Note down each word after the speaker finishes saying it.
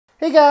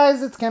Hey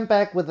guys, it's Kent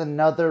back with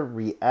another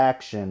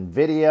reaction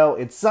video.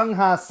 It's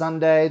Sungha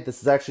Sunday. This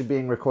is actually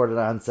being recorded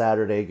on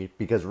Saturday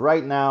because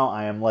right now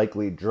I am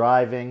likely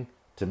driving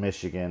to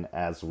Michigan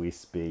as we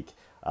speak.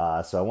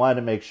 So I wanted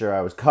to make sure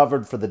I was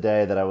covered for the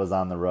day that I was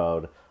on the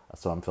road.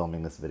 So I'm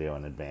filming this video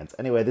in advance.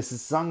 Anyway, this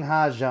is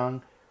Sungha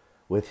Jung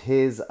with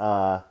his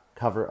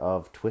cover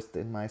of Twist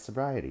in My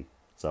Sobriety.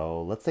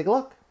 So let's take a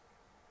look.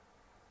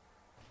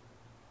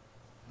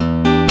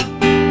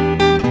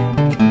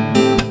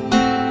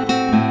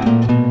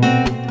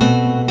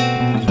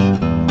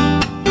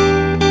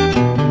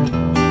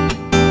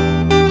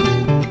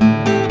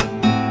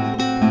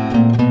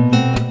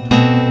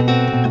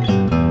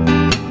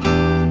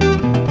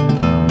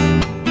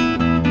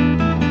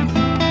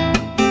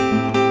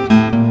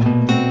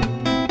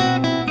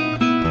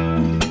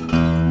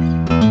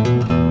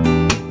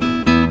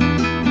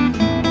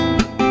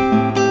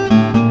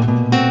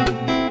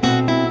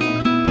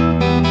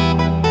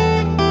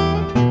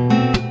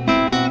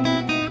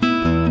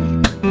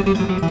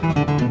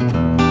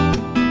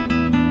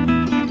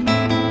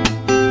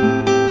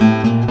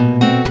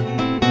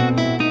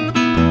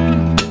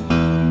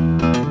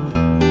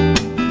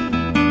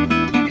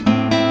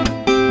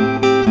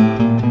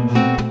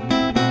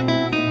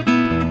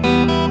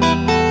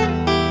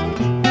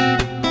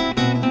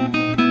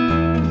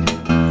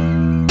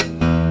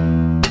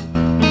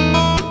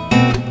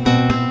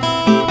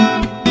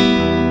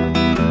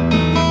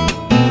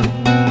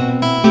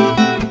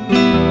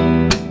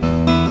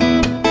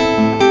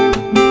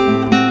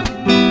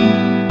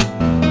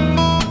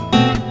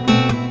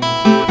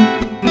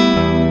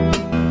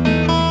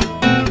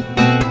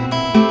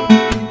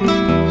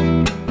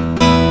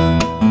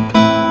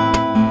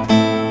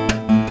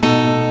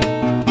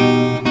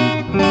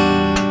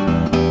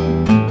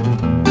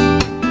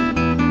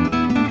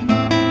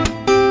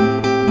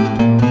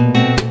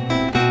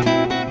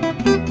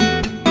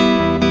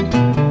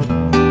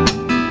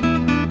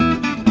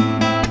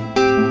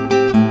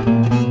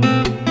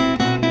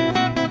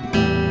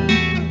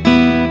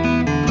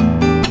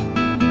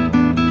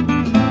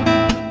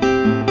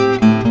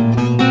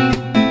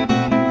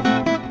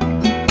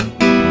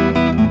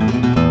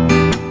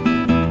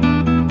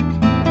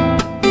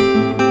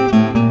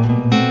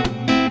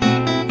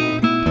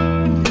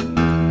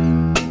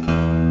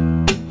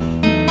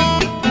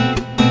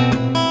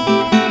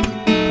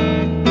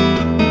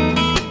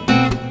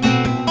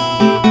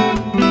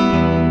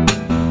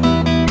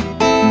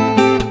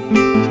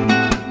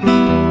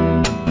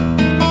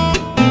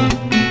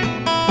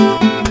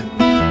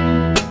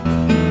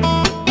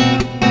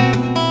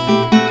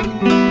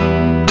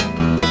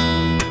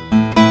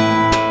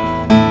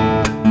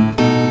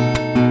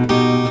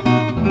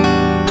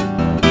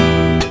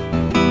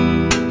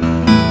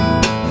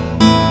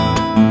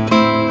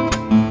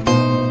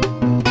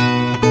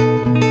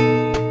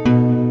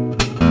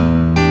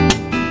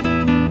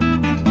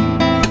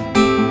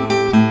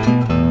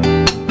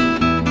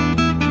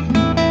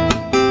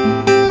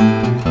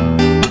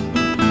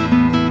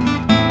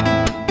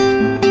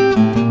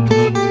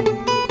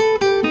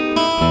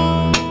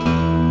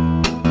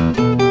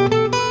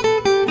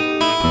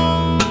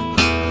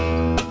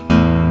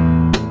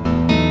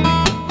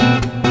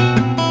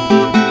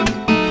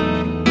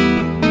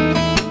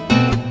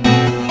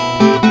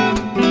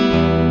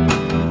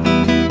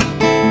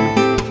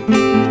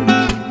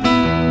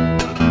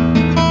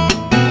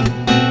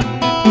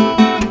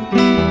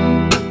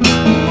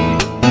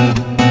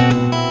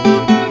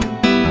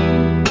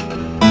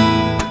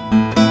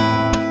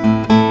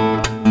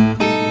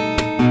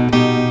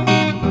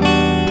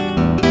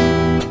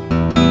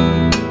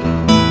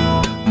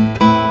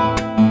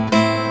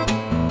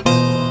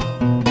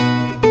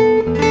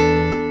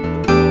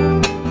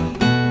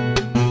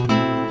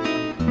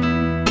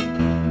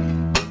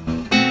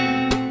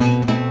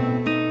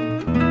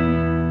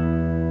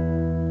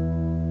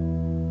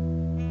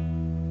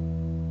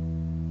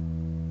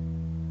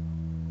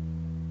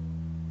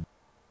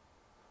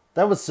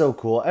 That was so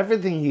cool.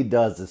 Everything he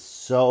does is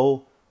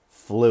so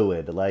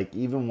fluid. Like,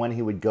 even when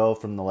he would go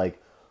from the,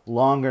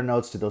 longer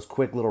notes to those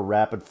quick little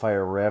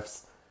rapid-fire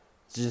riffs,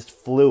 it's just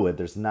fluid.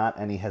 There's not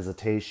any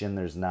hesitation.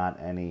 There's not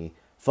any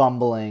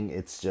fumbling.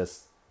 It's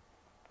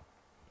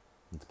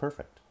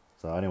perfect.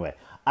 So anyway,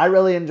 I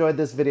really enjoyed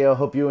this video.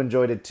 Hope you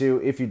enjoyed it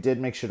too. If you did,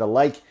 make sure to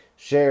like,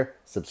 share,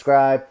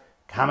 subscribe,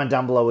 comment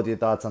down below with your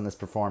thoughts on this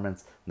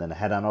performance, and then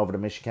head on over to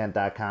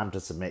michikent.com to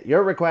submit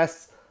your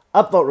requests,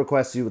 upvote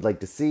requests you would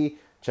like to see.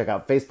 Check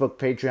out Facebook,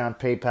 Patreon,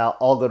 PayPal,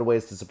 all good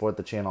ways to support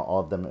the channel. All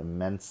of them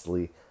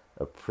immensely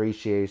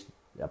appreciated.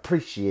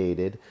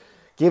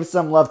 Give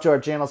some love to our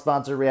channel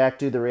sponsor,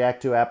 React2. The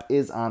React2 app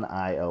is on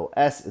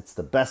iOS. It's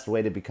the best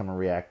way to become a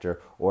reactor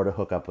or to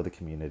hook up with a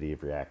community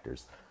of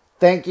reactors.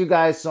 Thank you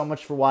guys so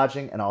much for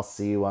watching, and I'll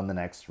see you on the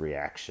next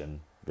reaction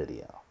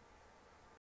video.